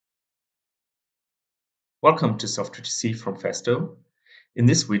Welcome to Software to See from Festo. In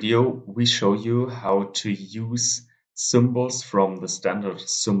this video, we show you how to use symbols from the standard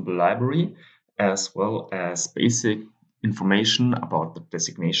symbol library, as well as basic information about the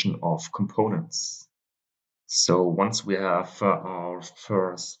designation of components. So once we have our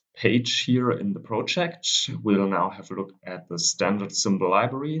first page here in the project, we'll now have a look at the standard symbol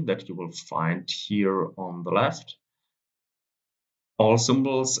library that you will find here on the left. All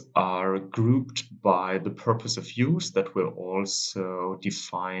symbols are grouped by the purpose of use. That will also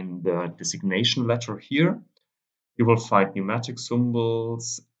define the designation letter here. You will find pneumatic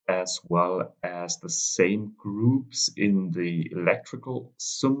symbols as well as the same groups in the electrical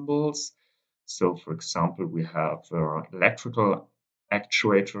symbols. So, for example, we have electrical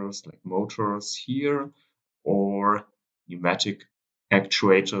actuators like motors here, or pneumatic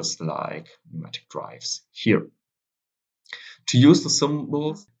actuators like pneumatic drives here. To use the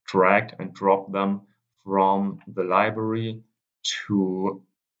symbols, drag and drop them from the library to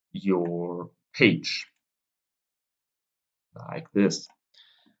your page, like this.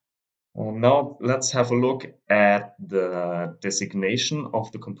 Now let's have a look at the designation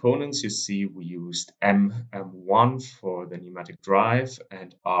of the components. You see we used MM1 for the pneumatic drive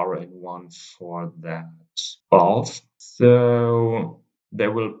and RN1 for that valve. So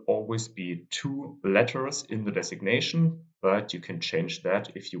there will always be two letters in the designation, but you can change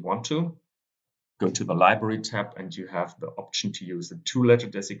that if you want to. Go to the Library tab and you have the option to use a two-letter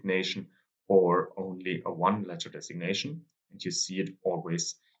designation or only a one-letter designation, and you see it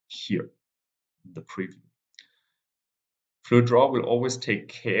always here in the preview. FluidDraw will always take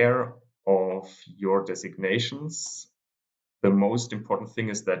care of your designations. The most important thing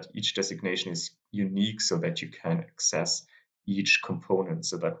is that each designation is unique so that you can access each component.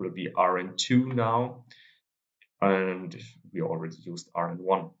 So that will be RN2 now, and we already used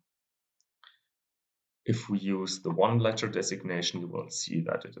RN1. If we use the one-letter designation, you will see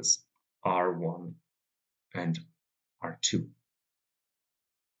that it is R1 and R2.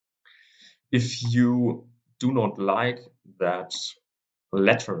 If you do not like that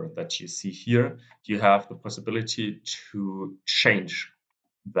letter that you see here, you have the possibility to change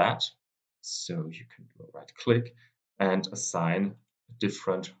that. So you can do a right click and assign a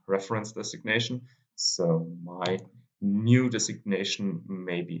different reference designation. So my new designation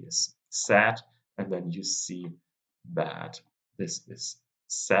maybe is SAT, and then you see that this is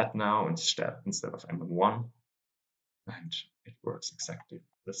SAT now instead of MM1, and it works exactly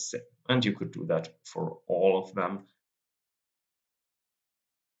the same. And you could do that for all of them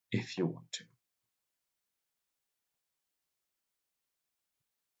if you want to.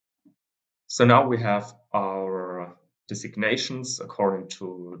 So now we have our designations according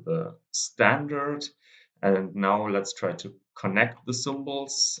to the standard. And now let's try to connect the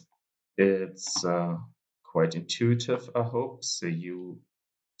symbols. It's quite intuitive, I hope. So you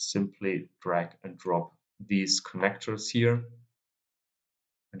simply drag and drop these connectors here.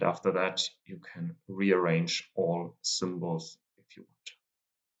 And after that, you can rearrange all symbols if you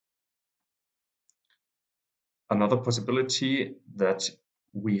want. Another possibility that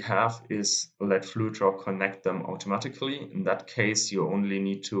we have is let FluidDraw connect them automatically. In that case, you only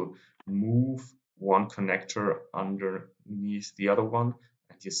need to move one connector underneath the other one,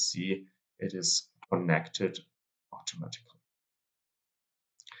 and you see it is connected automatically.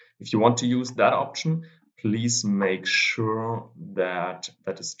 If you want to use that option, please make sure that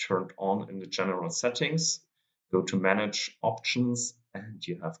that is turned on in the general settings. Go to Manage Options, and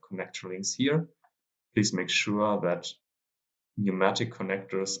you have connector links here. Please make sure that pneumatic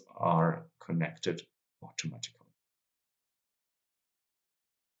connectors are connected automatically.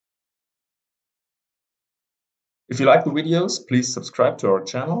 If you like the videos, please subscribe to our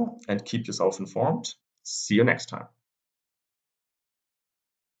channel and keep yourself informed. See you next time.